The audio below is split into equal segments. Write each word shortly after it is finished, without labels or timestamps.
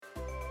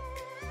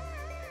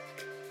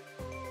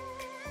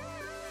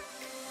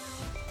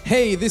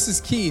Hey, this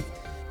is Keith.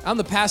 I'm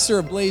the pastor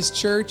of Blaze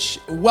Church.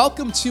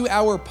 Welcome to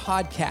our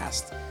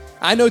podcast.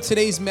 I know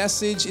today's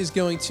message is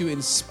going to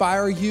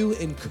inspire you,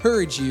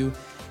 encourage you,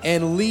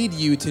 and lead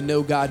you to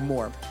know God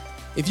more.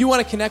 If you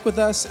want to connect with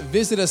us,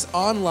 visit us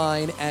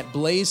online at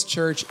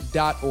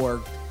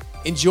blazechurch.org.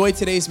 Enjoy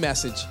today's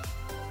message.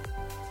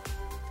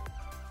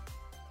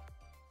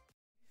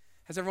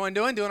 How's everyone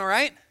doing? Doing all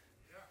right?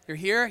 You're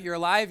here, you're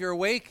alive, you're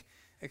awake.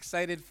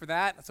 Excited for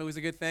that. That's always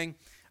a good thing.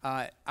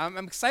 I'm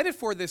excited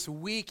for this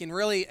week, and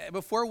really,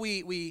 before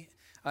we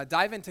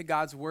dive into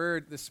God's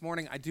Word this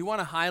morning, I do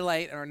want to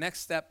highlight, and our Next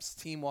Steps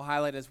team will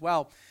highlight as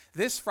well,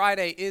 this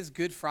Friday is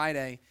Good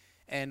Friday,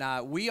 and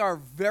we are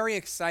very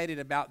excited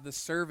about the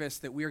service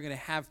that we are going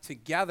to have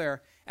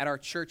together at our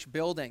church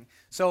building.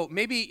 So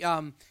maybe you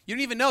don't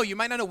even know, you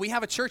might not know, we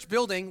have a church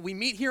building. We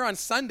meet here on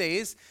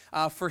Sundays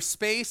for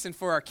space, and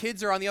for our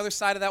kids are on the other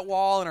side of that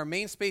wall, and our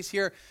main space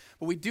here.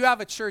 But we do have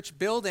a church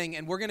building,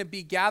 and we're going to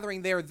be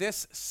gathering there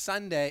this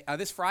Friday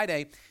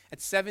at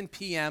 7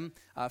 p.m.,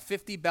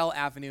 50 Bell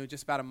Avenue,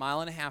 just about a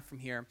mile and a half from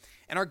here.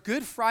 And our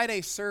Good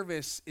Friday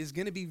service is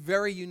going to be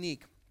very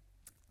unique.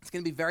 It's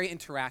going to be very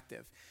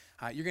interactive.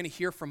 You're going to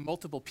hear from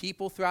multiple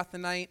people throughout the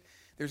night.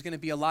 There's going to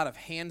be a lot of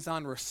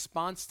hands-on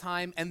response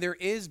time, and there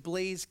is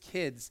Blaze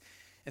Kids.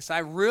 And so I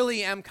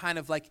really am kind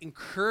of like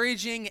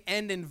encouraging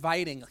and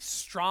inviting, like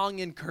strong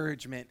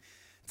encouragement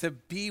to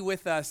be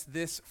with us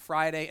this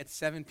Friday at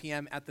 7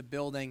 p.m. at the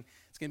building.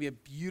 It's going to be a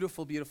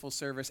beautiful, beautiful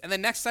service. And then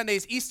next Sunday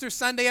is Easter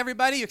Sunday,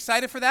 everybody. You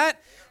excited for that?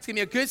 It's going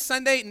to be a good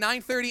Sunday,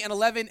 9:30 and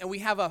 11, and we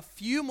have a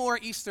few more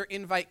Easter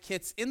invite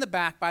kits in the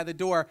back by the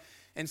door.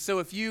 And so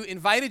if you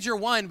invited your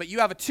one, but you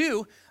have a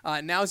two,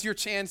 now's your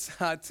chance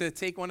to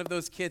take one of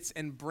those kits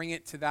and bring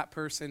it to that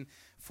person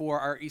for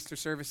our Easter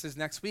services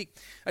next week.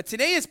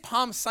 Today is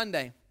Palm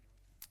Sunday,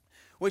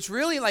 which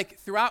really, like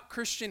throughout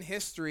Christian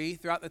history,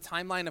 throughout the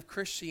timeline of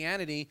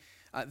Christianity,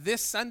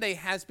 this Sunday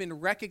has been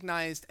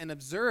recognized and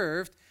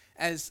observed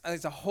as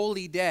a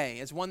holy day,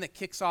 as one that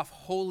kicks off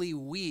Holy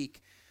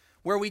Week,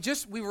 where we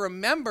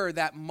remember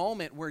that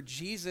moment where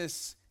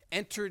Jesus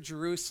entered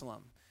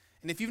Jerusalem.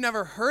 And if you've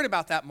never heard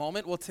about that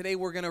moment, well, today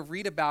we're going to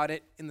read about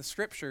it in the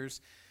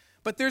scriptures.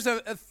 But there's a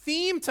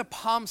theme to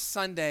Palm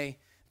Sunday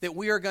that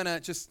we're going to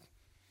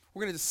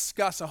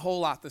discuss a whole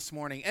lot this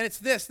morning. And it's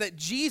this, that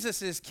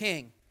Jesus is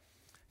king.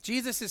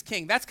 Jesus is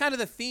king. That's kind of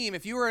the theme.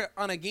 If you were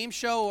on a game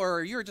show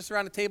or you were just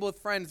around a table with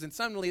friends and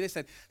suddenly they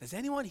said, does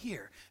anyone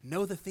here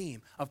know the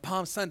theme of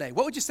Palm Sunday?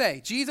 What would you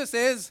say? Jesus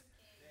is?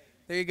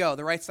 There you go.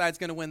 The right side's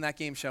going to win that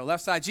game show.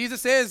 Left side,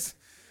 Jesus is?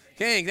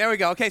 King. There we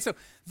go. Okay, so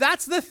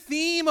that's the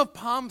theme of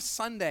Palm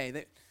Sunday.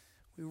 That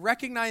we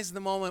recognize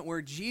the moment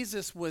where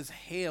Jesus was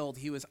hailed.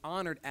 He was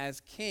honored as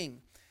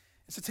king.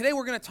 And so today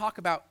we're going to talk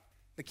about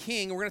the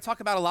king. We're going to talk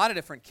about a lot of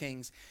different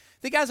kings.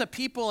 I think as a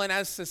people and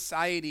as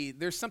society,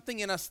 there's something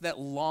in us that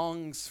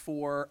longs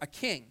for a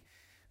king.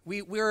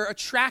 We're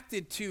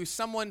attracted to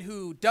someone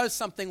who does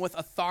something with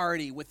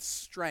authority, with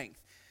strength.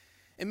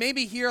 And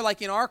maybe here,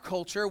 like in our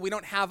culture, we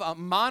don't have a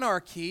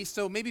monarchy,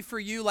 so maybe for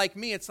you, like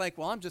me, it's like,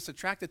 well, I'm just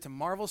attracted to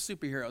Marvel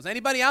superheroes.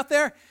 Anybody out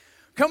there?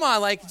 Come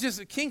on, like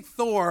just King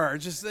Thor,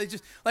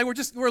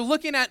 we're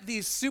looking at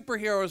these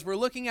superheroes, we're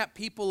looking at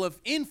people of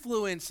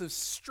influence, of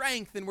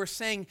strength, and we're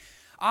saying,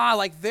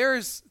 like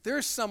there's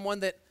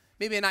someone that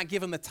maybe I not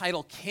give him the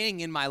title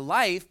king in my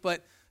life,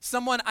 but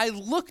someone I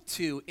look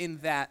to in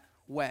that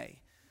way.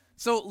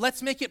 So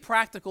let's make it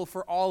practical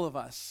for all of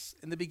us.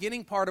 In the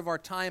beginning part of our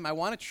time, I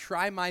want to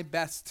try my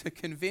best to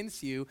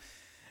convince you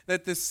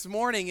that this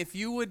morning, if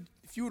you would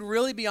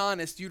really be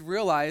honest, you'd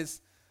realize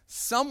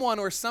someone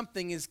or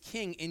something is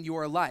king in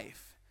your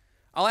life.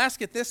 I'll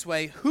ask it this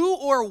way: who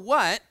or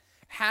what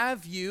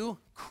have you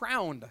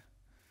crowned?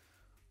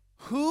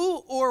 Who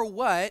or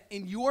what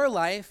in your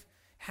life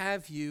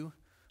have you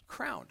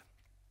crowned?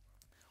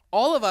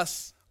 All of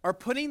us are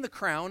putting the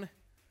crown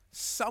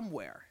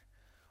somewhere.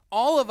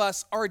 All of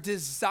us are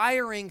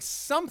desiring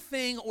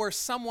something or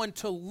someone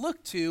to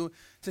look to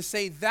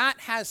say that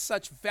has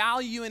such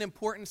value and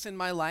importance in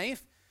my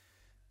life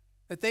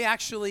that they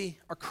actually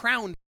are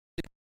crowned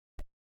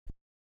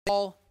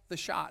all the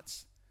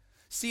shots.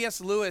 C.S.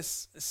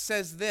 Lewis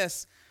says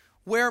this: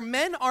 where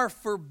men are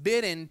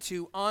forbidden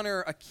to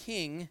honor a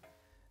king,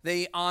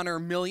 they honor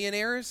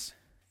millionaires,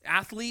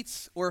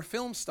 athletes, or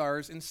film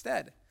stars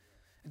instead.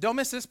 Don't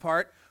miss this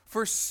part.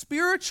 For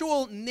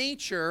spiritual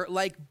nature,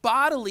 like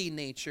bodily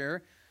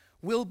nature,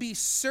 will be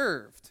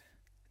served.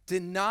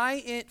 Deny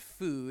it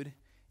food,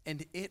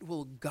 and it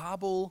will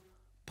gobble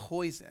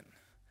poison.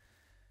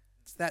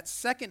 It's that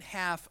second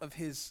half of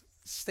his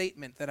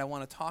statement that I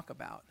want to talk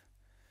about.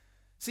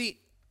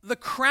 See, the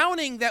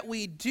crowning that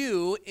we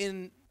do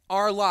in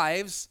our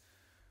lives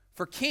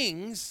for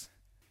kings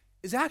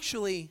is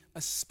actually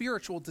a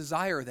spiritual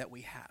desire that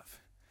we have.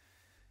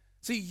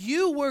 So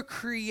you were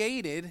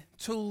created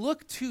to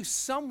look to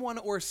someone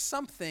or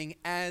something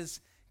as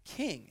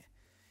king.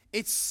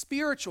 It's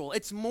spiritual.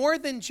 It's more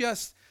than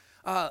just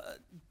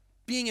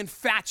being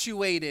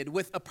infatuated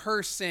with a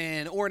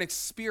person or an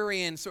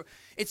experience. Or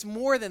it's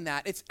more than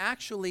that. It's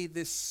actually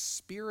this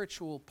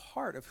spiritual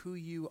part of who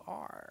you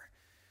are.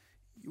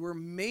 You were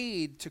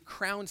made to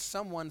crown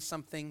someone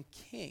something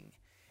king.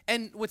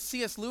 And what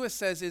C.S. Lewis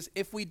says is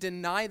if we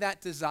deny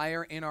that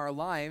desire in our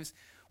lives,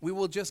 we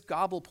will just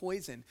gobble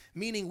poison,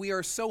 meaning we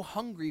are so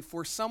hungry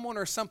for someone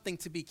or something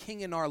to be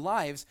king in our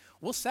lives,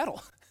 we'll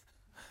settle.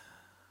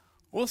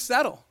 We'll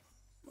settle.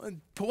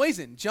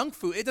 Poison, junk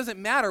food, it doesn't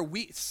matter.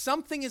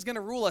 Something is going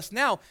to rule us.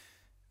 Now,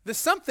 the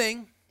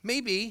something may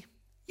be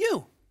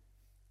you,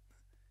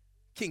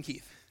 King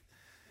Keith.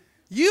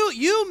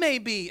 You may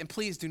be, and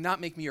please do not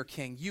make me your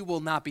king. You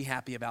will not be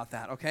happy about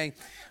that, okay?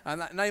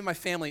 Not even my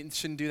family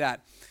shouldn't do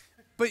that.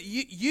 But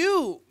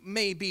you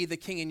may be the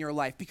king in your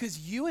life because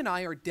you and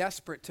I are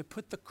desperate to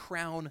put the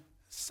crown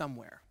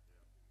somewhere.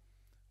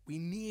 We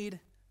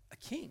need a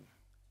king.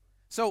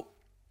 So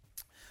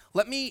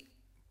let me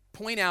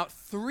point out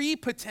 3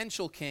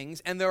 potential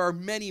kings, and there are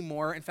many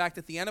more. In fact,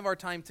 at the end of our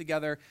time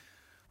together,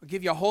 I'll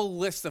give you a whole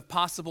list of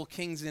possible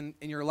kings in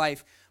your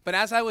life. But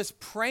as I was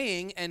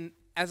praying, and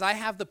as I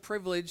have the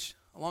privilege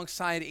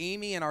alongside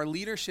Amy and our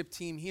leadership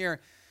team here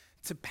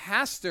to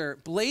pastor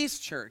Blaze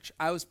Church,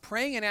 I was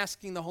praying and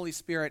asking the Holy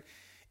Spirit,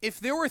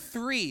 if there were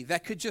 3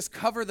 that could just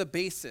cover the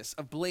basis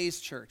of Blaze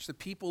Church, the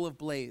people of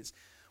Blaze,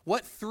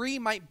 what 3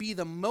 might be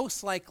the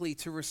most likely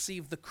to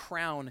receive the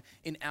crown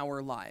in our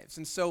lives?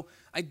 And so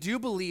I do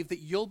believe that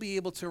you'll be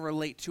able to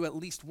relate to at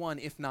least one,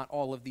 if not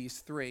all of these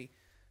 3.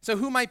 So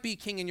who might be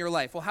king in your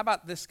life? Well, how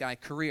about this guy,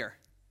 career?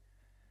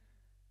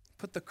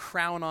 Put the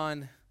crown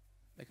on,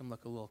 make him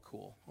look a little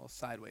cool, a little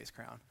sideways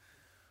crown.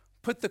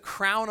 Put the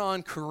crown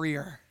on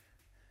career.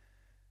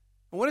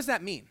 And what does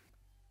that mean?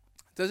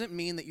 It doesn't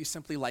mean that you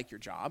simply like your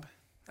job.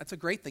 That's a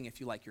great thing if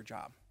you like your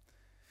job.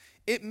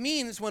 It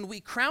means when we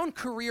crown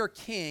career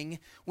king,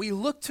 we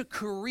look to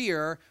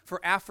career for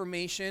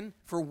affirmation,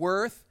 for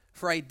worth,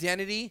 for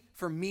identity,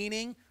 for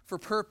meaning, for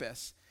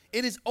purpose.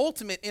 It is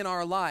ultimate in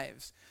our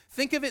lives.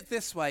 Think of it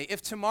this way.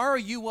 If tomorrow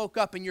you woke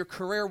up and your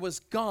career was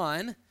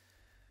gone,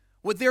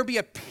 would there be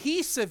a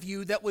piece of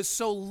you that was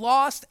so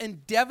lost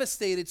and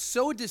devastated,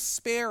 so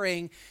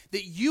despairing,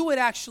 that you would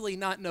actually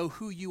not know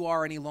who you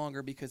are any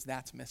longer because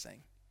that's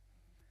missing?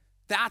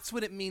 That's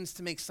what it means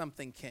to make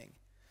something king.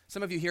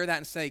 Some of you hear that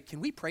and say,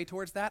 can we pray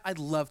towards that? I'd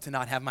love to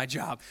not have my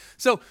job.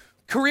 So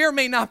career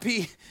may not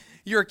be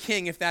your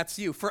king if that's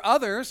you. For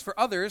others,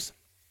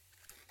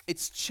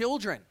 it's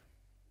children.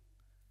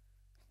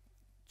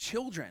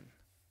 Children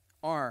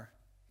are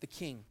the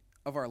king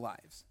of our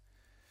lives.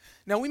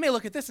 Now, we may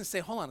look at this and say,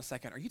 hold on a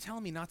second. Are you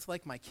telling me not to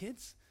like my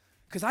kids?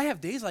 Because I have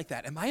days like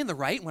that. Am I in the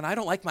right when I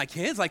don't like my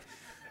kids? Like,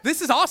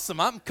 this is awesome.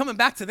 I'm coming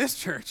back to this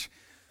church.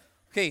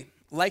 Okay,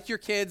 like your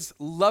kids,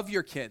 love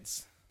your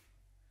kids.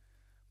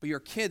 But your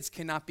kids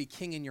cannot be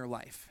king in your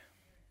life.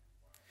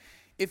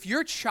 If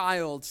your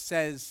child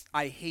says,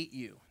 I hate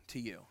you to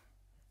you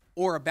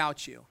or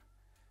about you,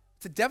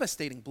 it's a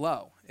devastating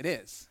blow. It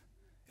is.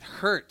 It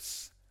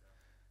hurts.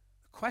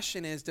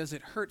 Question is, does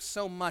it hurt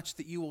so much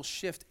that you will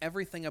shift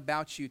everything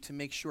about you to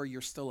make sure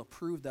you're still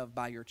approved of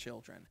by your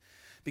children?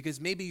 Because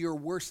maybe your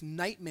worst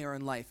nightmare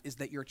in life is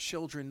that your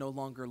children no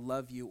longer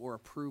love you or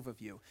approve of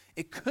you.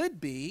 It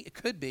could be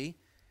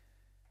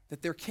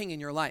that they're king in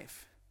your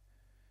life,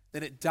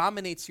 that it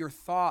dominates your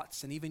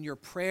thoughts and even your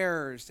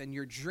prayers and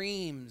your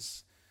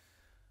dreams.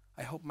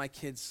 I hope my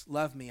kids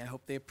love me. I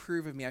hope they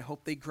approve of me. I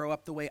hope they grow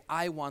up the way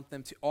I want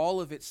them to. All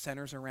of it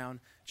centers around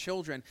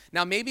children.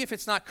 Now, maybe if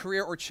it's not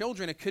career or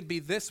children, it could be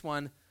this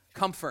one,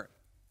 comfort.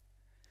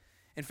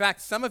 In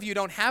fact, some of you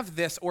don't have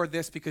this or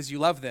this because you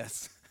love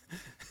this.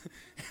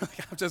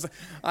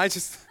 I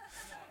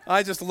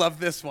just love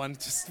this one.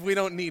 We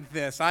don't need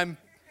this. I'm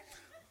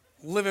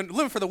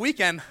living for the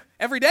weekend.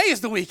 Every day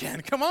is the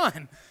weekend. Come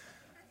on.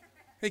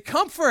 Hey,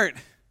 comfort.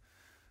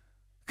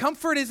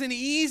 Comfort is an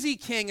easy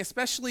king,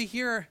 especially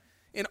here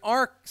in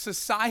our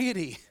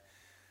society,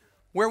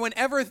 where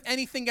whenever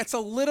anything gets a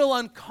little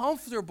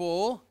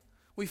uncomfortable,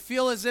 we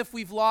feel as if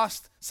we've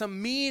lost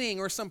some meaning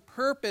or some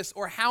purpose,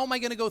 or how am I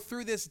going to go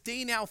through this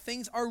day now?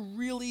 Things are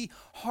really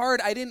hard.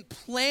 I didn't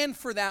plan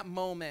for that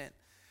moment.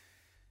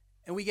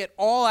 And we get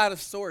all out of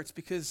sorts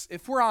because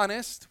if we're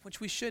honest, which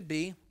we should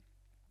be,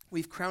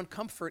 we've crowned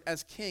comfort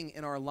as king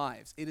in our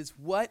lives. It is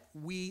what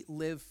we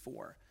live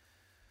for.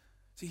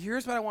 So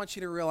here's what I want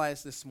you to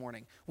realize this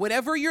morning.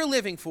 Whatever you're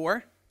living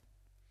for,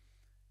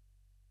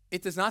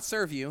 it does not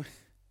serve you.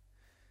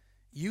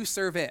 You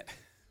serve it.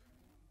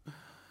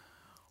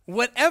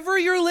 Whatever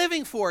you're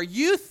living for,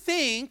 you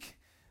think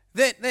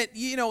that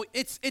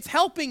it's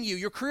helping you.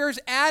 Your career is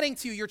adding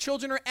to you. Your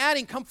children are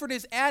adding. Comfort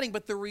is adding.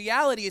 But the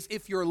reality is,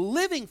 if you're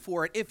living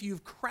for it, if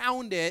you've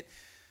crowned it,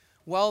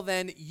 well,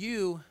 then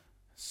you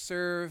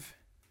serve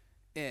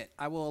it.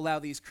 I will allow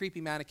these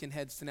creepy mannequin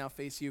heads to now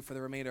face you for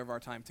the remainder of our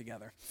time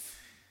together.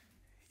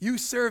 You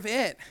serve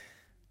it.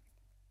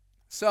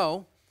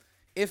 So,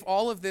 if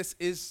all of this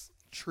is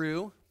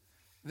true,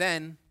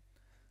 then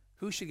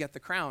who should get the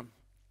crown?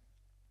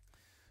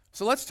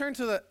 So let's turn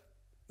to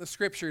the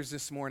scriptures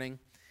this morning.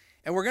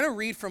 And we're going to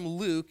read from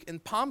Luke.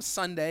 And Palm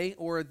Sunday,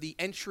 or the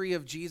entry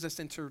of Jesus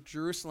into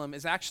Jerusalem,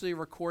 is actually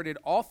recorded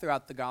all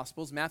throughout the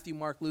Gospels. Matthew,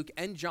 Mark, Luke,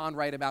 and John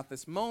write about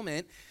this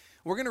moment.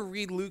 We're going to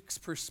read Luke's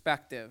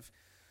perspective.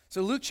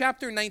 So Luke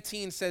chapter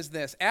 19 says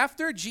this: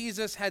 After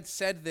Jesus had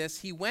said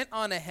this, he went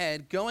on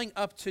ahead, going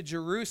up to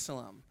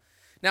Jerusalem.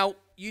 Now,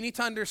 you need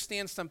to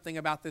understand something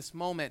about this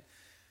moment.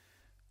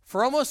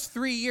 For almost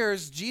 3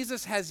 years,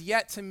 Jesus has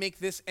yet to make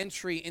this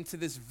entry into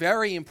this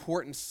very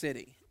important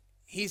city.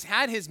 He's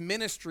had his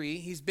ministry.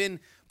 He's been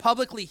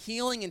publicly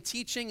healing and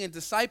teaching and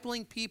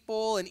discipling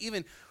people and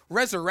even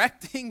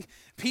resurrecting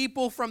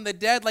people from the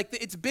dead. Like,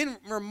 it's been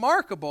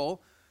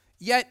remarkable,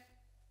 yet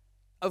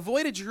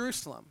avoided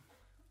Jerusalem.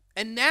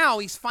 And now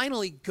he's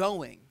finally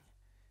going.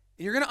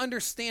 And you're going to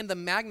understand the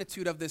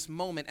magnitude of this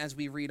moment as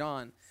we read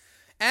on.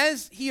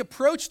 As he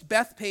approached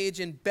Bethphage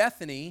and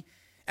Bethany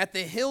at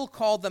the hill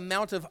called the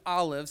Mount of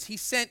Olives, he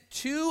sent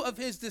 2 of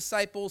his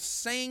disciples,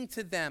 saying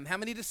to them, how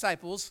many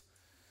disciples?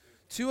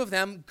 2 of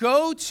them,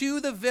 go to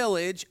the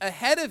village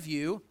ahead of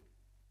you,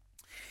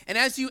 and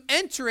as you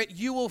enter it,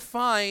 you will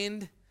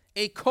find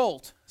a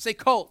colt. Say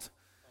colt.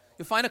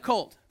 You'll find a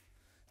colt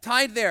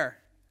tied there,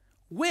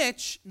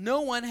 which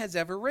no one has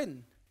ever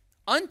ridden.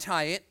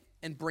 Untie it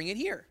and bring it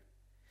here.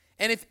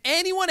 And if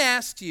anyone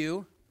asks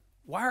you,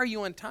 why are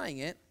you untying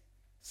it?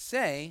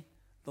 Say,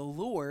 the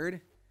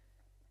Lord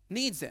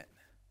needs it.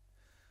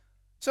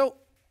 So,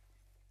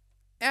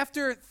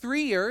 after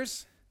 3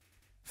 years,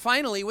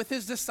 finally, with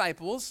his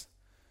disciples,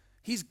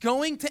 he's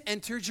going to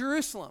enter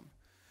Jerusalem.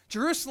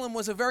 Jerusalem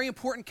was a very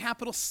important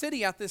capital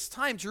city at this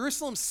time.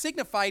 Jerusalem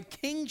signified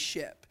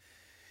kingship.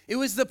 It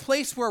was the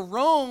place where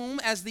Rome,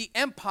 as the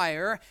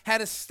empire,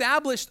 had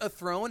established a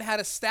throne, had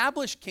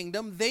established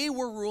kingdom. They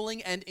were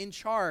ruling and in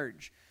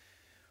charge.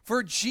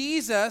 For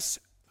Jesus,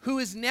 who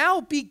is now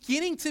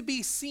beginning to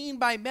be seen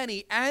by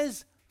many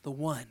as the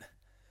one,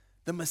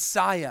 the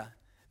Messiah,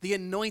 the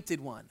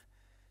anointed one,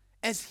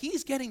 as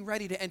he's getting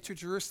ready to enter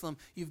Jerusalem,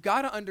 you've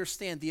got to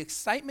understand the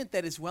excitement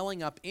that is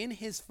welling up in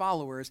his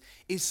followers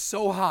is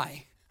so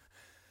high.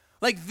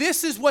 Like,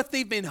 this is what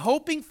they've been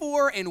hoping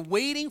for and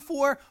waiting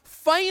for.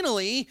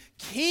 Finally,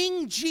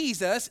 King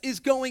Jesus is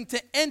going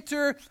to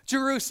enter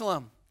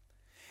Jerusalem.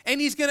 And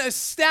he's going to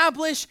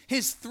establish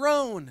his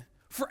throne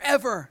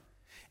forever.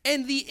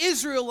 And the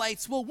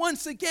Israelites will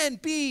once again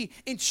be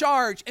in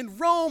charge. And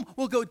Rome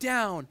will go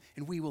down.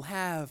 And we will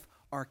have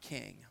our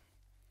king.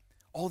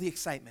 All the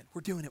excitement.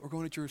 We're doing it. We're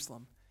going to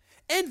Jerusalem.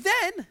 And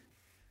then,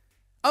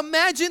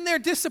 imagine their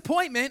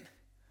disappointment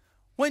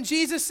when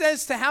Jesus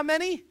says to how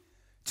many?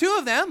 2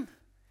 of them,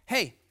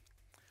 hey,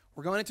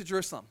 we're going into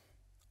Jerusalem.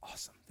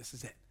 Awesome. This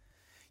is it.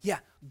 Yeah,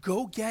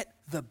 go get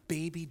the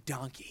baby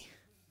donkey.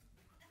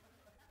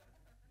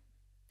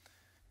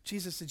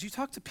 Jesus, did you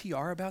talk to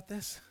PR about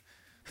this?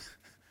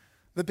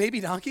 The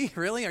baby donkey?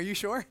 Really? Are you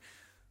sure?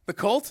 The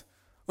colt?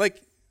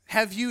 Like,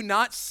 have you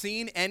not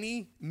seen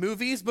any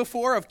movies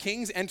before of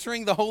kings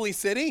entering the holy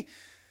city?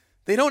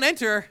 They don't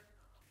enter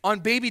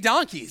on baby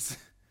donkeys.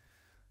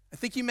 I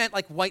think you meant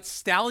like white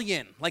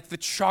stallion, like the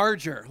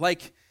charger.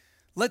 Like,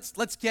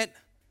 let's get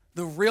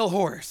the real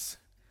horse.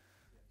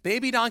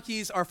 Baby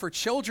donkeys are for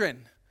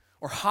children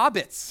or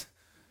hobbits,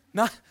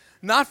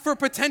 not for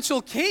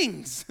potential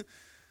kings.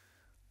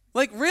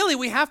 Like, really,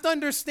 we have to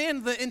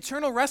understand the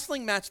internal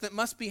wrestling match that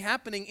must be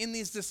happening in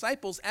these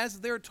disciples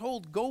as they're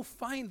told, go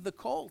find the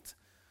colt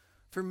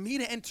for me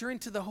to enter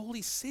into the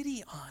holy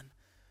city on.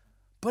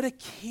 But a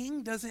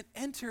king doesn't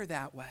enter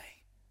that way.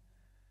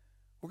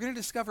 We're going to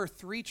discover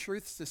 3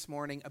 truths this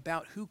morning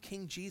about who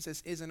King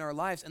Jesus is in our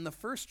lives. And the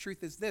first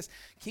truth is this: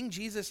 King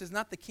Jesus is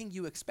not the king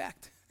you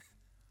expect.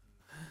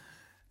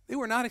 They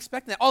were not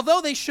expecting that,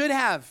 although they should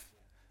have,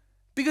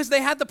 because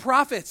they had the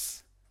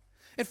prophets.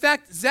 In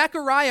fact,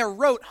 Zechariah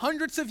wrote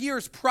hundreds of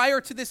years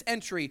prior to this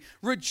entry,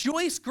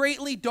 "Rejoice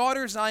greatly,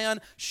 daughter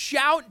Zion.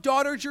 Shout,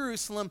 daughter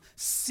Jerusalem.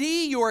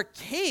 See, your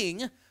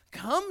king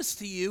comes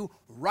to you,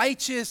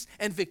 righteous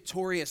and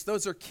victorious."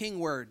 Those are king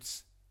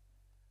words.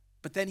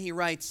 But then he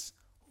writes,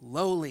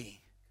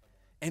 lowly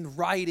and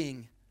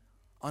riding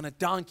on a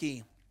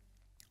donkey,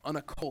 on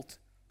a colt,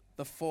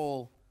 the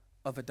foal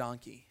of a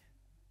donkey.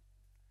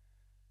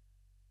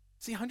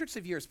 See, hundreds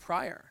of years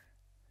prior,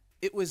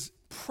 it was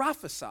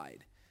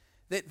prophesied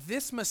that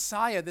this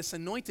Messiah, this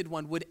anointed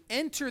one, would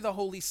enter the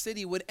holy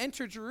city, would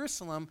enter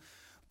Jerusalem,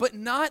 but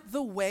not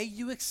the way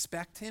you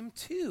expect him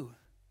to.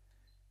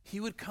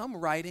 He would come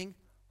riding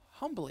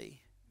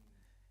humbly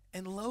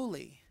and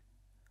lowly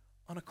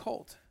on a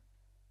colt.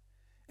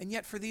 And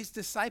yet for these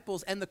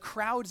disciples and the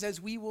crowds, as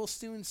we will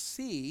soon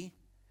see,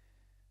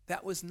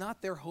 that was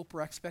not their hope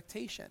or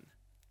expectation.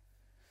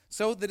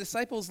 So the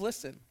disciples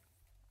listened.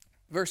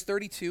 Verse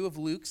 32 of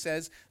Luke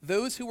says,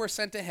 "Those who were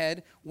sent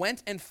ahead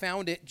went and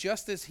found it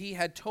just as he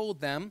had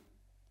told them.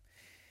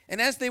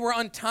 And as they were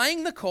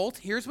untying the colt,"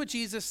 here's what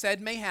Jesus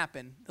said may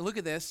happen. Look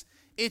at this.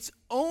 "Its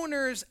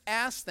owners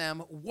asked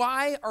them,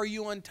 'Why are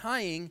you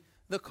untying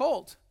the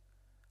colt?'"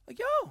 Like,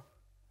 yo,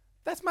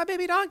 that's my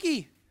baby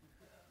donkey.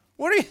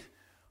 What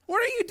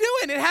are you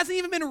doing? It hasn't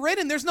even been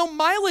ridden. There's no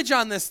mileage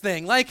on this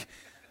thing. Like,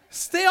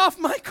 Stay off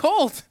my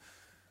colt.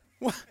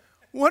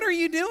 What are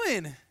you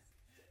doing?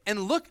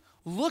 And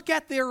look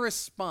at their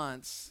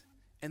response,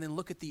 and then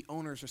look at the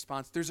owner's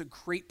response. There's a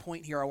great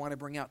point here I want to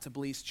bring out to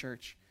Blaze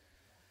Church.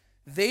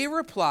 They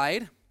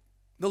replied,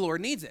 the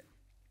Lord needs it.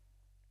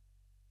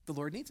 The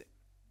Lord needs it.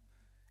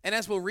 And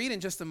as we'll read in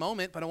just a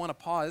moment, but I want to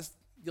pause,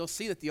 you'll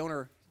see that the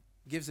owner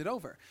gives it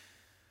over.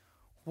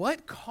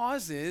 What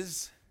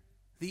causes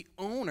the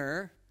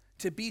owner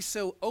to be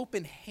so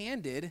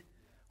open-handed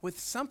with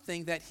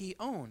something that he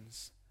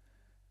owns?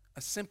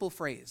 A simple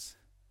phrase.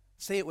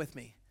 Say it with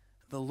me.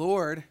 The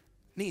Lord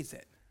needs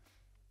it.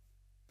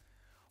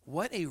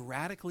 What a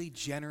radically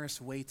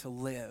generous way to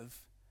live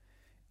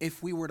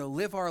if we were to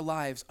live our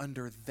lives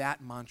under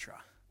that mantra.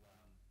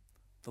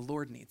 The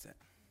Lord needs it.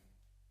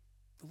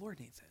 The Lord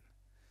needs it.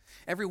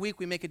 Every week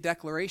we make a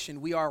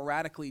declaration, we are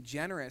radically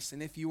generous.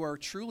 And if you are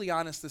truly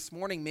honest this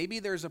morning, maybe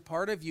there's a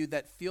part of you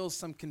that feels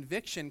some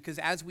conviction, because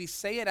as we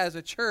say it as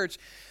a church,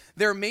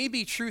 there may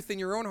be truth in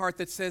your own heart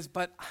that says,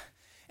 but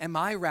am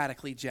I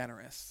radically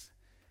generous?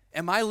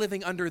 Am I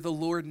living under the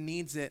Lord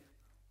needs it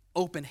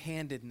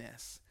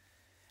open-handedness?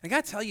 And I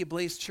got to tell you,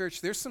 Blaze Church,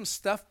 there's some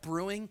stuff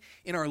brewing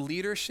in our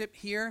leadership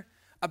here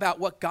about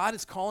what God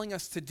is calling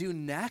us to do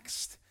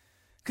next.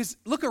 Because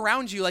look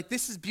around you, like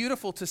this is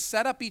beautiful to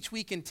set up each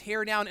week and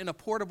tear down in a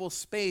portable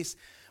space.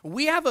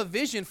 We have a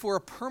vision for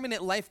a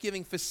permanent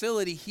life-giving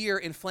facility here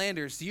in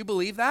Flanders. Do you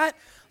believe that?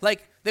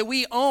 Like that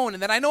we own,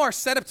 and that I know our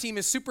setup team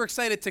is super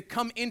excited to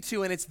come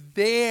into, and it's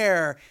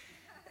there.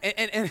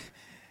 And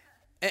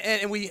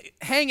we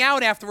hang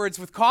out afterwards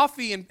with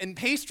coffee and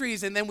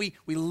pastries, and then we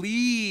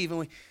leave, and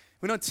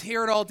we don't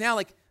tear it all down.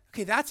 Like,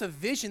 okay, that's a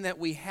vision that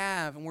we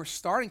have, and we're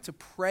starting to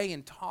pray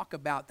and talk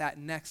about that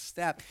next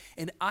step.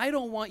 And I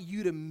don't want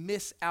you to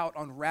miss out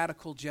on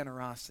radical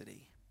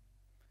generosity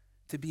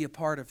to be a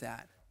part of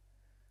that.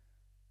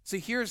 So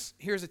here's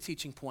a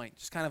teaching point,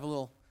 just kind of a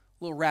little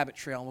rabbit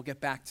trail, and we'll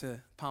get back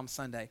to Palm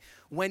Sunday.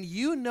 When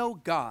you know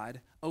God,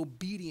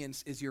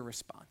 obedience is your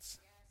response.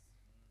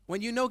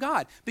 When you know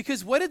God.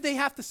 Because what did they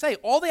have to say?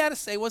 All they had to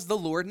say was, the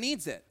Lord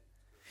needs it.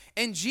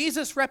 And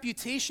Jesus'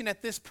 reputation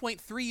at this point,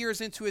 3 years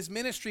into his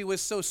ministry,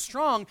 was so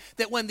strong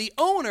that when the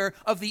owner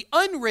of the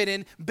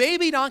unridden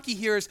baby donkey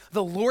hears,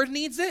 the Lord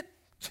needs it,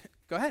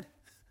 go ahead.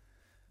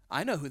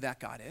 I know who that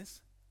God is.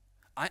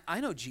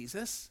 I know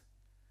Jesus.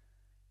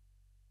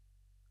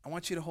 I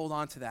want you to hold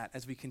on to that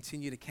as we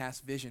continue to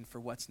cast vision for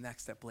what's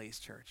next at Blaze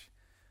Church.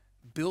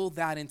 Build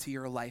that into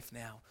your life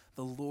now.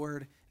 The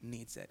Lord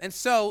needs it. And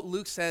so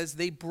Luke says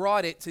they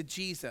brought it to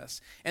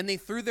Jesus, and they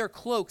threw their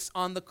cloaks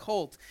on the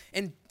colt,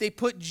 and they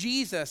put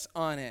Jesus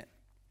on it,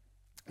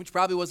 which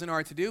probably wasn't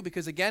hard to do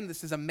because, again,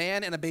 this is a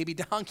man and a baby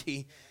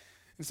donkey.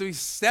 And so he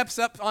steps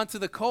up onto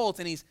the colt,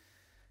 and he's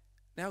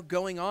now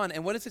going on.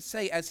 And what does it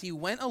say? As he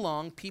went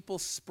along, people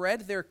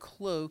spread their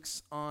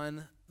cloaks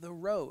on the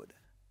road.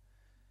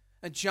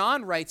 Now,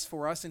 John writes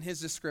for us in his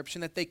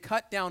description that they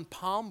cut down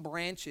palm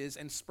branches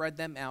and spread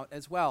them out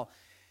as well.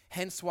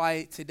 Hence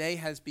why today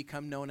has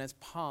become known as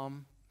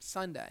Palm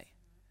Sunday.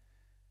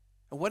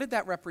 And what did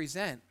that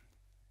represent?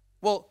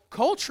 Well,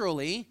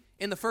 culturally,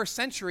 in the first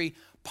century,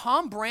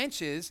 palm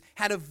branches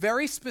had a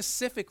very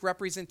specific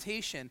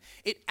representation.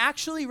 It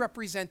actually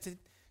represented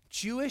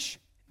Jewish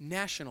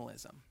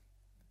nationalism.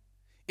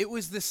 It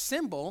was the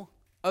symbol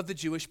of the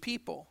Jewish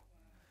people.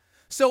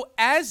 So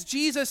as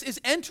Jesus is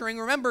entering,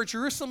 remember,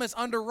 Jerusalem is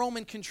under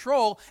Roman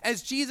control.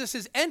 As Jesus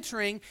is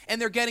entering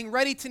and they're getting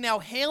ready to now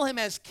hail him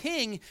as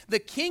king, the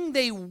king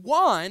they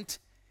want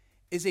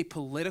is a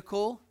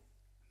political,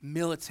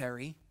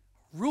 military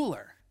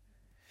ruler.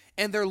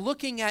 And they're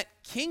looking at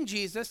King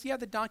Jesus. Yeah,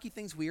 the donkey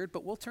thing's weird,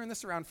 but we'll turn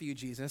this around for you,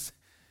 Jesus.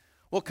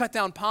 We'll cut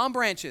down palm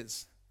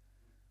branches,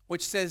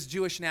 which says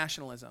Jewish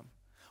nationalism.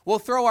 We'll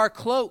throw our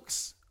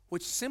cloaks,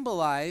 which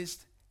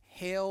symbolized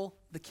hail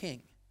the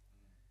king.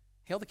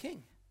 Hail the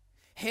king.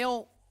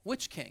 Hail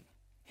which king?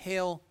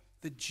 Hail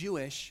the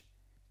Jewish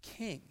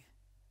king.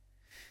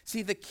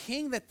 See, the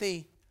king that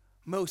they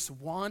most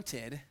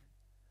wanted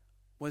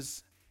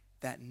was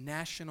that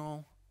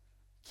national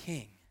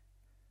king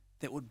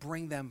that would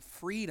bring them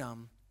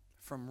freedom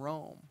from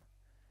Rome.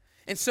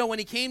 And so when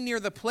he came near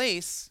the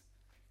place,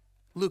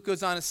 Luke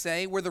goes on to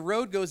say, where the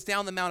road goes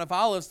down the Mount of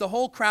Olives, the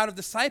whole crowd of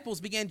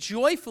disciples began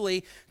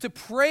joyfully to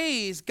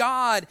praise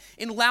God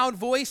in loud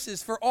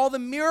voices for all the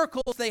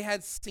miracles they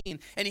had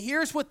seen. And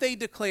here's what they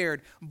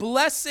declared: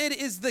 "Blessed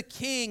is the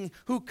King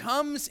who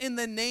comes in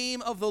the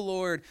name of the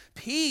Lord.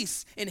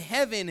 Peace in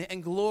heaven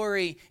and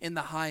glory in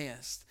the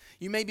highest."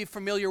 You may be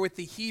familiar with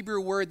the Hebrew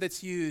word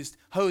that's used,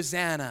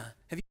 Hosanna.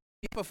 Have you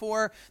heard it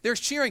before? There's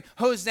cheering,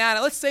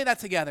 Hosanna. Let's say that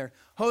together.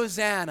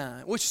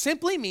 Hosanna, which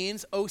simply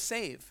means, oh,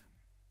 save.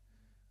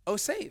 Oh,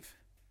 save.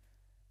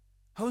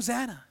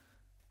 Hosanna.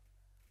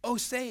 Oh,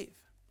 save.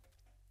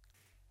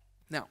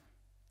 Now,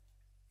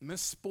 I'm going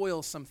to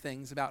spoil some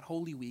things about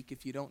Holy Week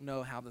if you don't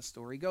know how the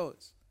story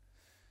goes.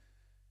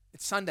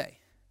 It's Sunday.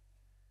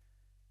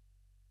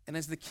 And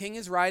as the king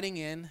is riding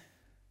in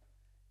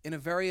a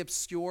very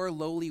obscure,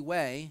 lowly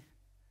way,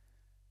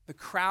 the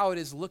crowd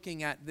is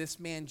looking at this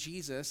man,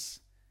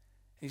 Jesus,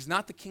 He's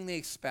not the king they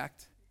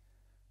expect,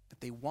 but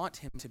they want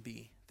him to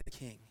be the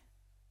king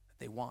that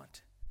they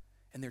want.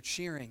 And they're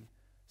cheering,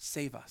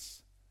 save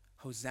us,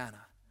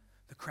 Hosanna.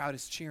 The crowd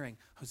is cheering,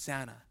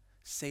 Hosanna,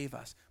 save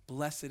us.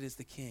 Blessed is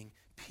the king,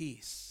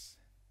 peace.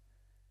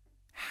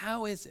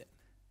 How is it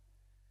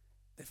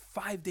that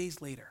 5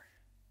 days later,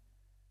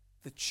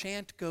 the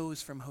chant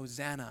goes from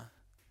Hosanna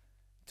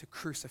to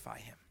crucify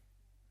him?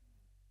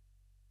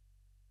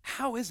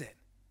 How is it?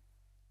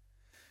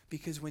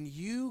 Because when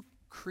you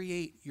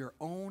create your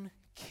own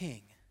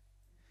king,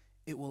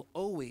 it will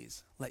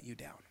always let you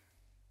down.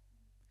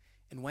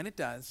 And when it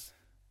does,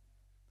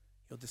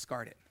 you'll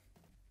discard it.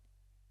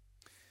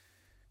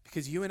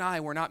 Because you and I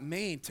were not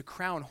made to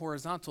crown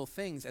horizontal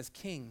things as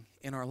king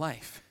in our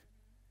life.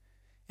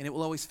 And it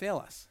will always fail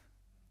us.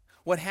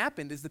 What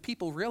happened is the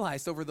people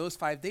realized over those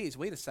 5 days,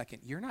 wait a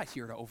second, you're not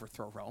here to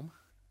overthrow Rome.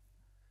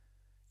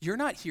 You're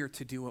not here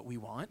to do what we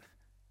want.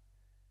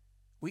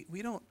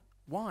 We don't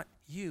want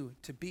you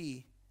to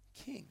be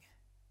king.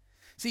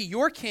 See,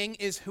 your king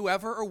is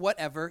whoever or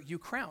whatever you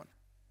crown.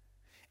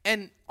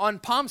 And on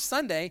Palm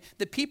Sunday,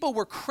 the people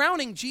were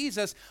crowning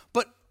Jesus,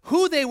 but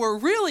who they were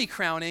really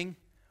crowning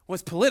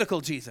was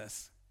political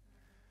Jesus,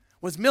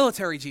 was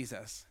military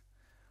Jesus,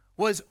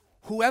 was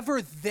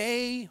whoever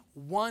they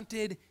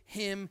wanted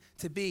him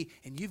to be.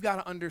 And you've got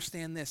to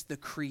understand this. The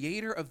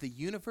creator of the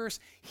universe,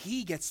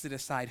 he gets to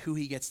decide who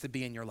he gets to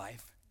be in your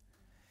life.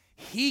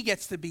 He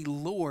gets to be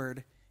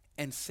Lord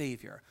and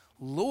Savior.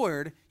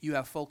 Lord, you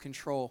have full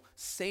control.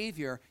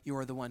 Savior, you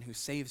are the one who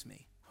saves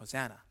me.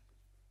 Hosanna.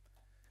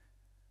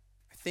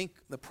 I think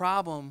the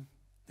problem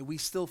that we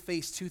still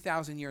face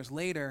 2,000 years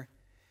later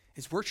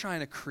is we're trying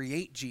to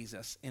create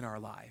Jesus in our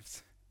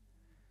lives.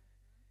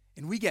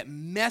 And we get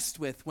messed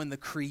with when the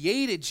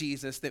created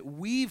Jesus that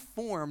we've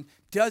formed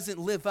doesn't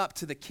live up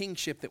to the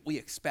kingship that we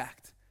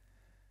expect.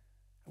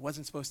 I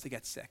wasn't supposed to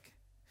get sick.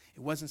 It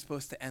wasn't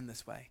supposed to end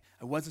this way.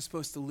 I wasn't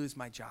supposed to lose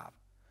my job.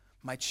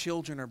 My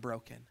children are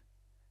broken.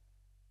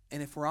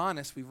 And if we're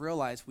honest, we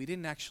realize we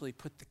didn't actually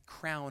put the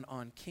crown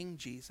on King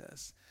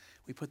Jesus.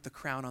 We put the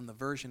crown on the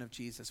version of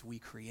Jesus we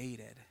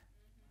created.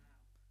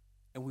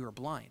 And we were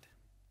blind.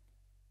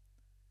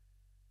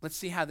 Let's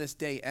see how this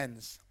day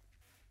ends.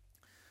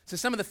 So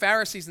some of the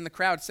Pharisees in the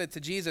crowd said to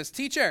Jesus,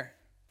 "Teacher,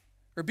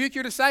 rebuke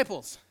your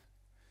disciples."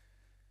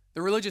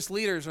 The religious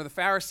leaders are the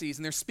Pharisees,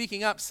 and they're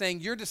speaking up saying,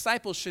 "Your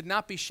disciples should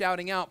not be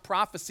shouting out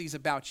prophecies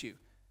about you.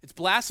 It's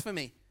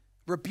blasphemy.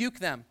 Rebuke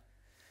them."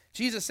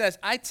 Jesus says,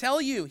 "I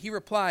tell you," he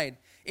replied,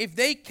 "if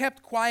they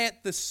kept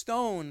quiet, the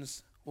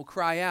stones will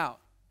cry out."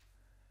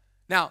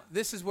 Now,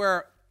 this is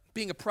where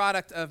being a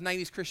product of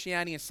 90s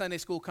Christianity and Sunday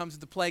school comes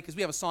into play, because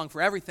we have a song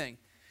for everything.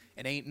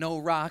 It ain't no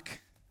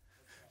rock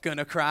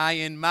gonna cry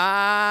in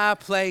my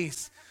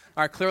place.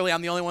 All right, clearly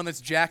I'm the only one that's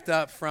jacked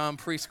up from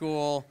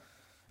preschool,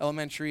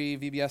 elementary,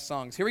 VBS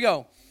songs. Here we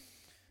go.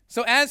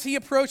 So as he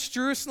approached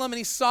Jerusalem and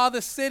he saw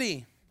the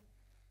city,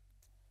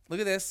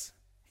 look at this,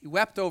 he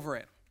wept over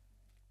it.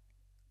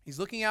 He's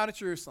looking out at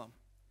Jerusalem.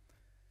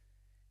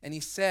 And he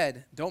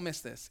said, don't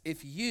miss this,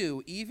 if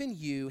you, even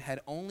you,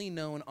 had only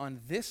known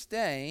on this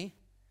day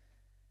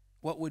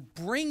what would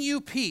bring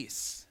you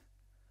peace,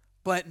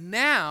 but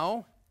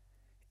now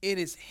it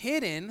is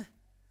hidden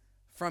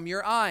from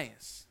your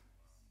eyes.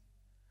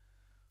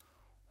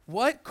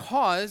 What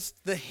caused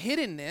the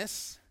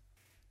hiddenness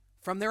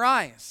from their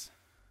eyes?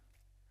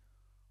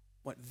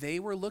 What they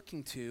were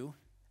looking to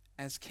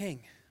as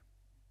king.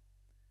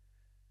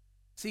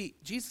 See,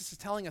 Jesus is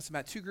telling us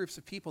about two groups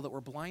of people that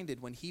were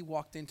blinded when he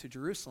walked into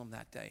Jerusalem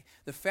that day.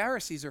 The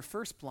Pharisees are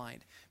first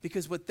blind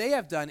because what they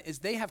have done is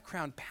they have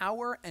crowned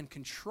power and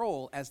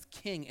control as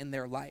king in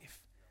their life.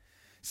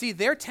 See,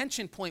 their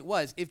tension point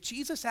was, if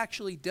Jesus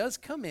actually does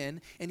come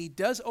in and he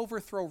does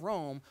overthrow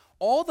Rome,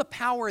 all the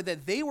power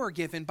that they were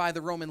given by the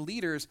Roman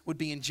leaders would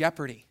be in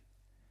jeopardy.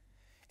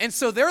 And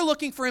so they're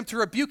looking for him to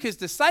rebuke his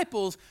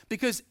disciples,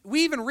 because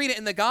we even read it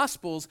in the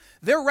Gospels.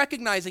 They're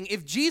recognizing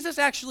if Jesus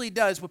actually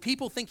does what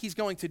people think he's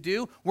going to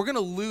do, we're going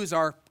to lose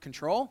our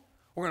control.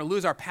 We're going to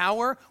lose our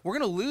power. We're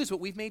going to lose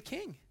what we've made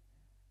king.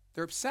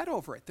 They're upset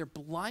over it. They're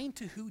blind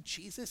to who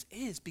Jesus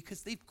is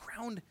because they've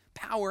crowned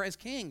power as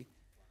king.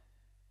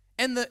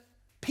 And the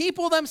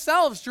people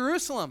themselves,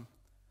 Jerusalem,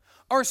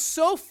 are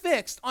so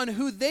fixed on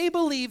who they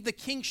believe the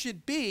king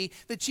should be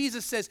that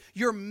Jesus says,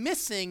 you're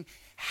missing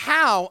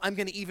how I'm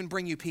going to even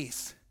bring you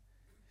peace.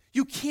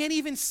 You can't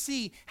even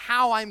see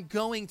how I'm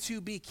going to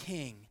be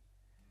king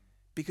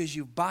because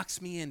you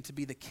boxed me in to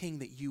be the king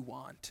that you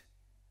want.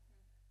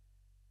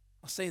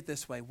 I'll say it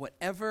this way.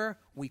 Whatever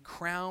we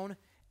crown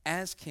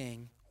as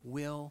king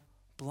will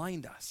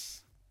blind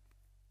us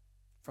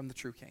from the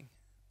true king.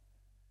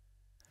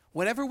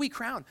 Whatever we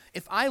crown.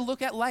 If I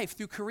look at life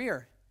through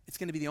career, it's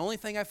going to be the only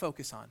thing I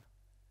focus on.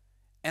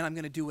 And I'm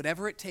going to do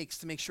whatever it takes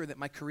to make sure that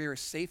my career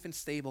is safe and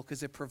stable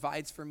because it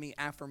provides for me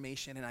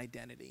affirmation and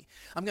identity.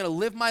 I'm going to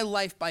live my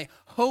life by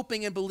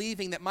hoping and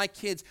believing that my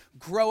kids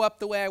grow up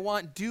the way I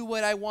want, do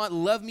what I want,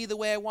 love me the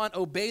way I want,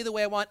 obey the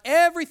way I want.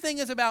 Everything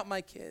is about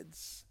my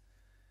kids.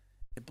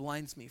 It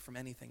blinds me from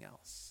anything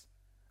else.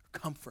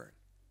 Comfort.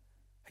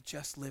 I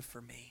just live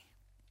for me,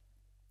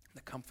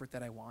 the comfort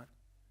that I want.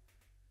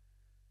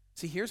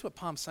 See, here's what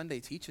Palm Sunday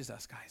teaches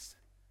us, guys.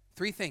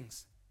 3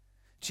 things.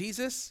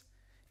 Jesus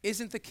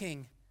isn't the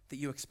king that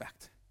you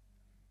expect.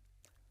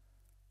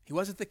 He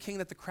wasn't the king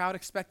that the crowd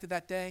expected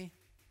that day.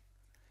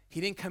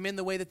 He didn't come in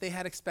the way that they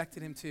had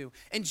expected him to.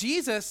 And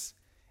Jesus,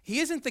 he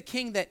isn't the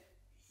king that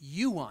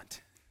you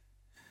want.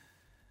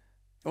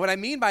 And what I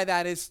mean by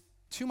that is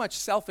too much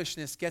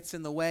selfishness gets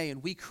in the way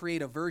and we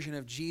create a version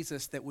of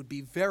Jesus that would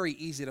be very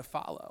easy to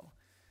follow.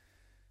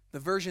 The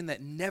version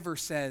that never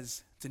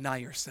says, deny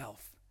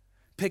yourself,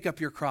 pick up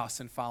your cross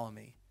and follow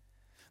me.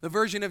 The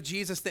version of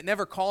Jesus that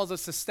never calls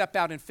us to step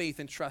out in faith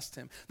and trust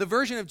him. The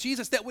version of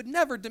Jesus that would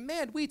never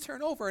demand we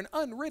turn over an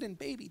unridden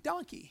baby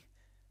donkey.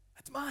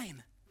 That's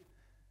mine.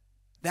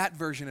 That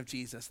version of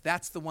Jesus,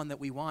 that's the one that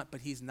we want,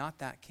 but he's not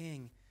that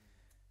king.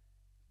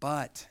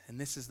 But, and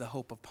this is the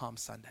hope of Palm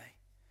Sunday,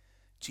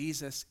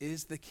 Jesus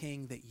is the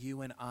king that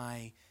you and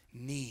I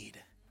need.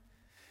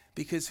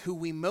 Because who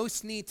we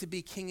most need to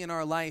be king in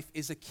our life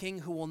is a king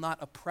who will not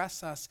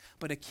oppress us,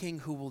 but a king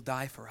who will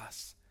die for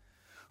us.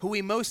 Who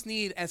we most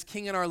need as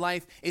king in our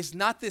life is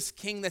not this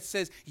king that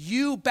says,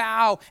 you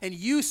bow and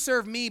you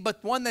serve me,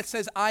 but one that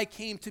says, I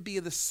came to be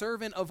the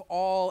servant of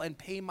all and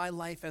pay my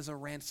life as a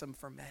ransom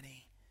for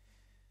many.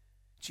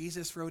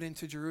 Jesus rode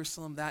into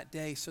Jerusalem that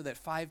day so that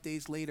 5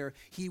 days later,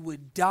 he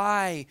would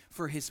die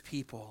for his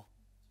people.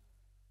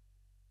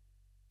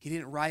 He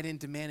didn't ride in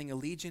demanding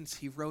allegiance.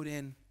 He rode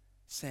in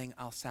saying,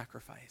 I'll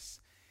sacrifice.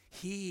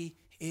 He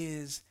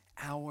is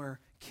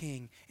our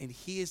king, and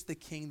he is the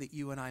king that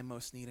you and I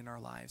most need in our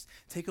lives.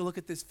 Take a look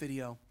at this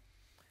video.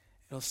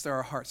 It'll stir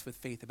our hearts with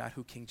faith about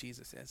who King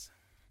Jesus is.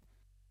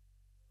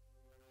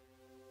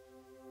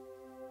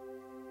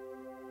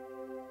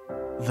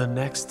 The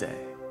next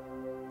day,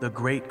 the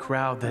great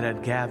crowd that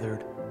had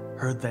gathered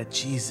heard that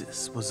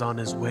Jesus was on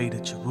his way to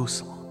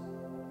Jerusalem.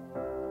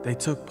 They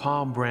took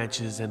palm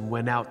branches and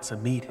went out to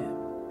meet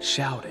him,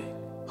 shouting,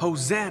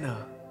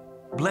 Hosanna!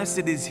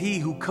 Blessed is he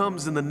who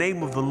comes in the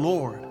name of the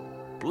Lord.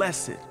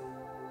 Blessed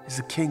is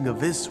the King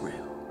of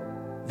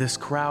Israel. This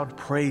crowd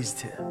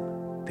praised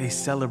him. They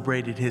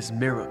celebrated his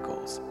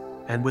miracles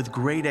and with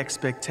great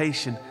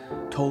expectation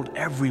told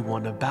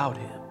everyone about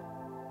him.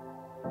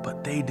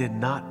 But they did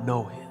not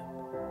know him.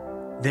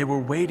 They were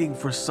waiting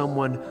for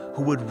someone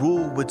who would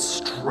rule with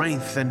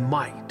strength and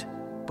might.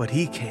 But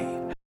he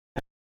came.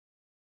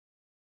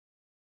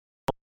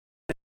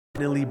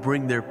 Finally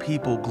bring their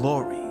people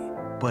glory.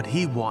 But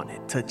he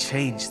wanted to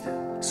change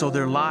them so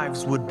their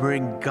lives would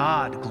bring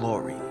God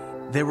glory.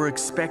 They were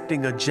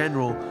expecting a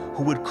general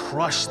who would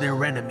crush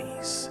their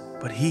enemies,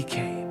 but he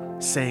came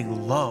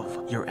saying,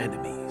 love your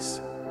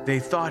enemies.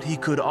 They thought he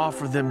could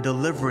offer them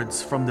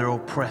deliverance from their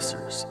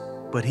oppressors,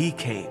 but he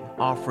came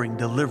offering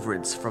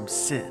deliverance from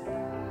sin.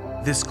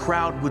 This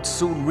crowd would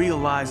soon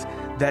realize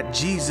that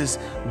Jesus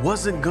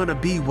wasn't gonna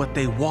be what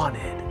they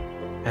wanted,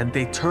 and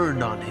they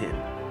turned on him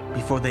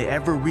before they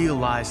ever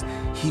realized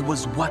he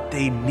was what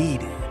they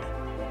needed.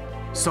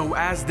 So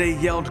as they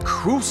yelled,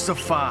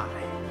 crucify,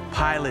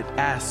 Pilate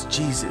asked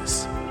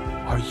Jesus,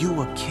 are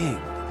you a king?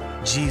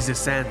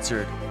 Jesus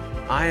answered,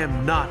 I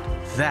am not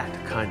that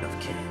kind of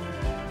king.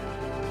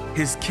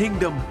 His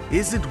kingdom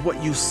isn't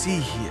what you see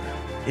here.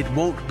 It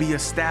won't be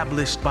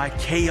established by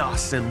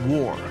chaos and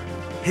war.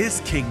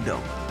 His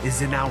kingdom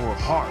is in our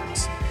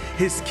hearts.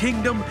 His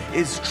kingdom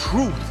is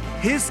truth.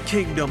 His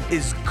kingdom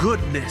is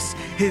goodness.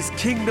 His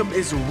kingdom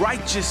is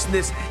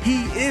righteousness.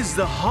 He is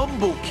the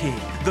humble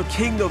king, the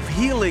king of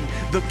healing,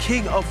 the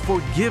king of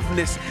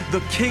forgiveness,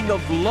 the king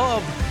of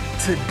love.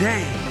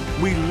 Today,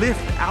 we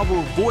lift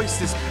our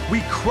voices.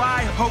 We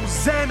cry,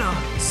 Hosanna,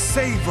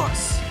 save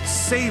us.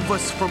 Save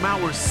us from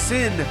our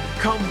sin.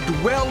 Come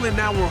dwell in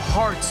our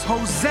hearts.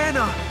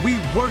 Hosanna, we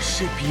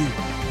worship you.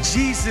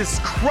 Jesus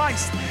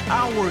Christ,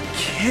 our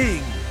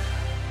King.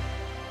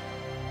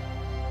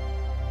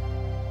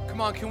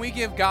 Come on, can we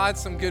give God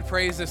some good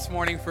praise this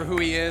morning for who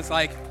he is?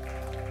 Like,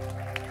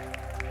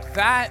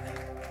 that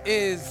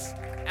is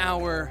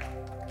our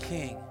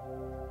King.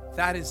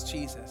 That is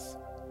Jesus.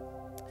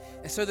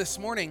 And so this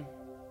morning,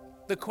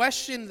 the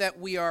question that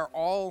we are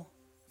all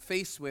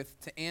faced with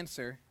to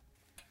answer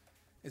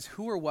is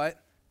who or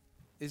what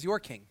is your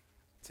king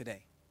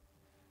today?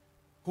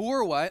 Who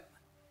or what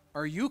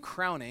are you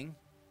crowning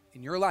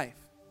in your life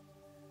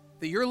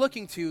that you're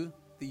looking to,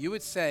 that you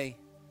would say,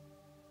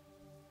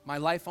 my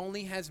life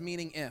only has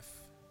meaning if,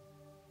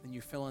 then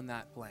you fill in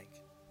that blank.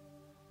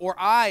 Or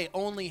I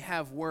only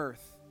have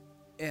worth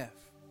if,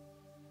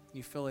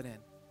 you fill it in.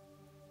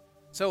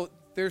 So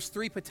there's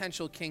 3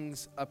 potential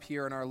kings up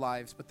here in our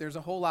lives, but there's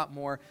a whole lot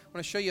more. I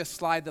want to show you a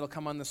slide that'll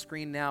come on the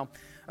screen now.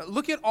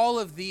 Look at all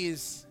of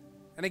these.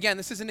 And again,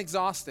 this isn't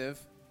exhaustive,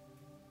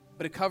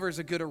 but it covers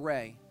a good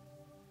array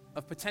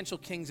of potential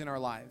kings in our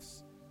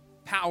lives.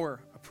 Power,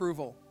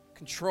 approval,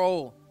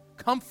 control,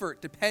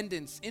 comfort,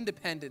 dependence,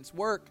 independence,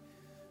 work,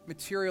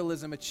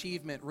 materialism,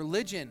 achievement,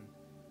 religion,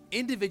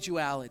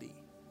 individuality,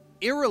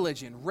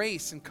 irreligion,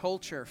 race and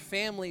culture,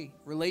 family,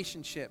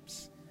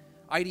 relationships,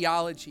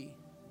 ideology,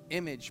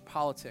 image,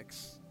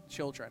 politics,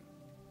 children.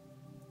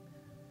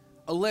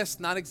 a list,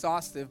 not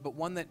exhaustive, but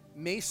one that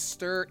may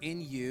stir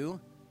in you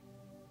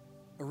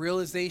a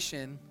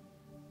realization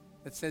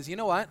that says, you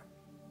know what?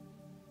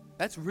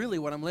 That's really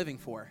what I'm living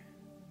for.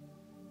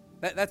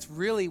 That's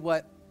really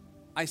what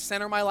I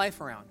center my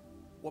life around,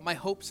 what my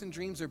hopes and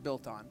dreams are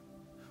built on,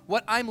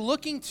 what I'm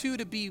looking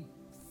to be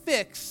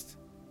fixed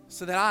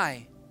so that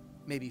I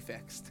may be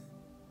fixed.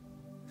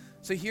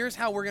 So here's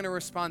how we're going to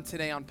respond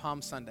today on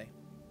Palm Sunday.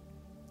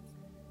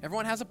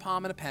 Everyone has a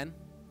palm and a pen.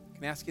 I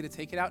can ask you to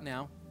take it out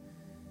now.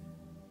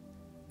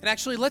 And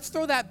actually, let's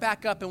throw that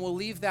back up and we'll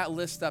leave that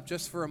list up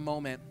just for a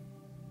moment.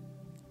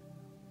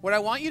 What I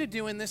want you to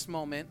do in this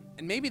moment,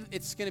 and maybe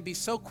it's going to be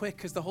so quick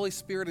because the Holy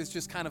Spirit is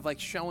just kind of like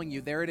showing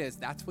you, there it is.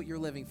 That's what you're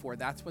living for.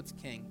 That's what's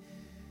king.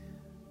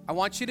 I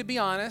want you to be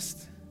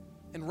honest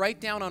and write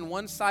down on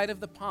one side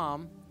of the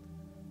palm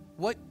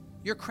what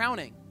you're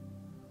crowning.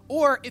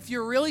 Or if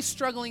you're really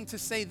struggling to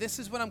say, this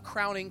is what I'm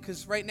crowning,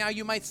 because right now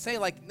you might say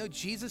like, no,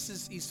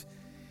 Jesus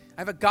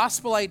I have a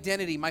gospel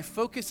identity. My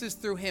focus is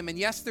through him. And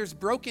yes, there's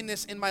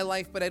brokenness in my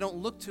life, but I don't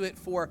look to it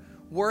for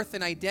worth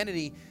and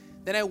identity.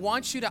 Then I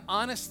want you to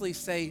honestly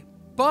say,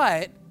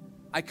 but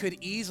I could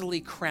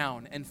easily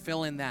crown and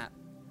fill in that.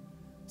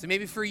 So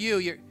maybe for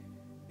you,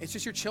 it's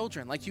just your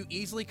children. Like you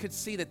easily could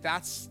see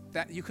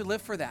that you could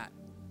live for that.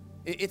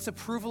 It's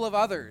approval of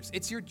others.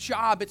 It's your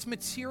job. It's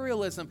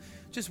materialism.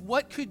 Just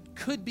what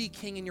could be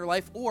king in your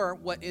life or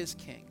what is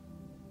king.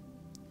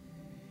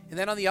 And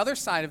then on the other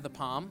side of the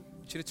palm, I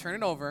want you to turn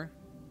it over.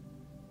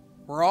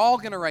 We're all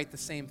going to write the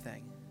same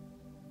thing.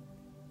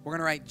 We're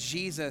going to write,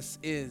 Jesus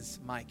is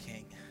my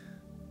king.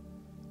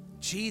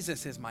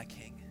 Jesus is my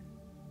king.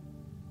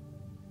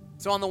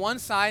 So on the one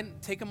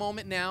side, take a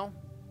moment now.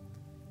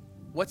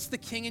 What's the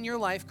king in your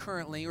life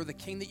currently, or the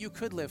king that you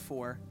could live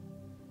for?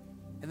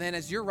 And then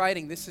as you're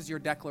writing, this is your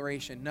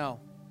declaration. No,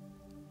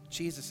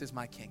 Jesus is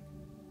my king.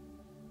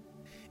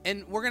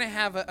 And we're going to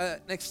have an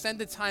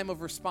extended time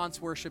of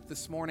response worship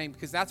this morning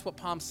because that's what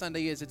Palm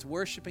Sunday is. It's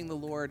worshiping the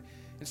Lord.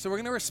 And so we're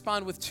going to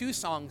respond with 2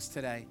 songs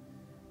today.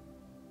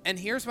 And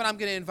here's what I'm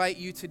going to invite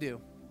you to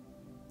do,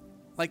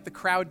 like the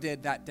crowd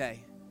did that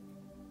day.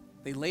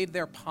 They laid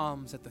their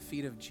palms at the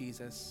feet of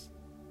Jesus.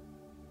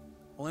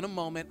 Well, in a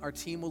moment, our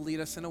team will lead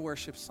us in a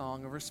worship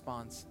song of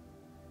response.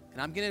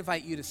 And I'm going to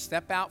invite you to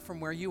step out from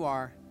where you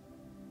are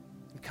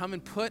and come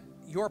and put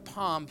your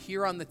palm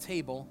here on the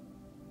table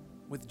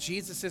with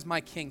Jesus is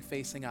my king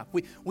facing up.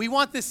 We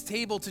want this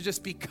table to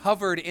just be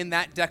covered in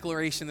that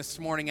declaration this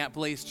morning at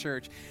Blaze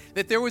Church.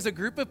 That there was a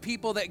group of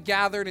people that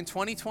gathered in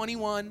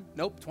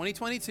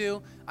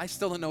 2022. I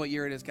still don't know what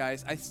year it is,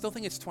 guys. I still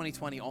think it's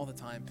 2020 all the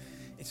time.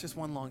 It's just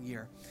one long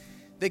year.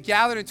 They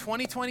gathered in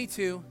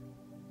 2022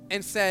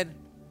 and said,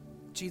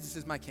 Jesus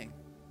is my king.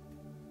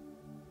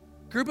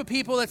 Group of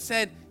people that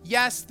said,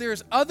 yes,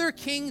 there's other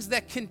kings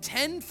that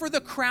contend for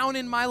the crown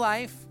in my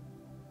life,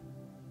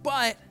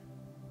 but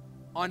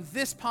on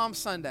this Palm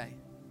Sunday,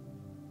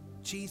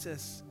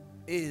 Jesus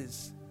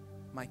is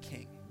my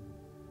king.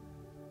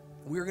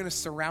 We're going to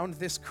surround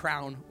this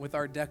crown with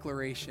our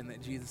declaration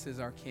that Jesus is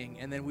our king,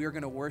 and then we are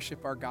going to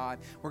worship our God.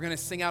 We're going to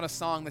sing out a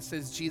song that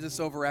says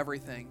Jesus over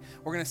everything.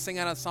 We're going to sing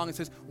out a song that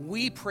says,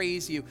 we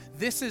praise you.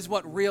 This is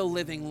what real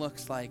living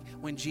looks like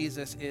when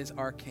Jesus is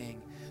our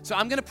king. So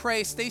I'm going to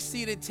pray. Stay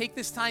seated. Take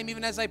this time,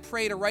 even as I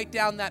pray, to write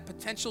down that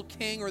potential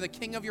king or the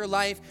king of your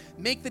life.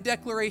 Make the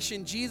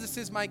declaration, Jesus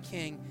is my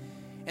king.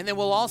 And then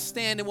we'll all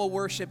stand and we'll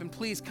worship. And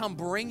please come,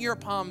 bring your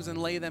palms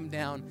and lay them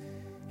down.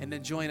 And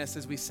then join us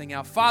as we sing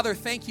out. Father,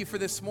 thank you for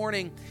this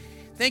morning.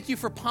 Thank you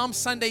for Palm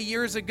Sunday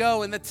years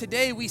ago, and that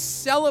today we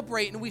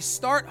celebrate and we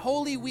start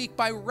Holy Week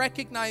by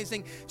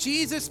recognizing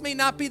Jesus may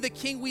not be the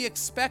king we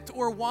expect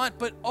or want,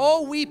 but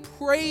oh, we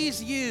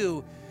praise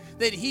you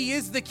that he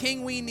is the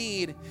king we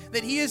need,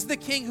 that he is the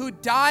king who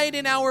died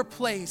in our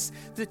place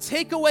to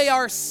take away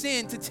our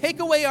sin, to take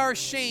away our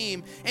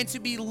shame, and to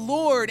be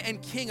Lord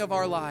and King of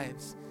our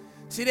lives.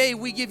 Today,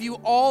 we give you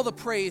all the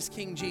praise,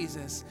 King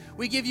Jesus.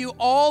 We give you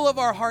all of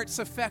our heart's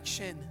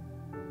affection.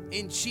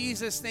 In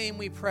Jesus' name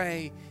we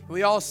pray.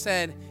 We all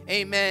said,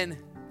 amen.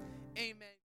 Amen.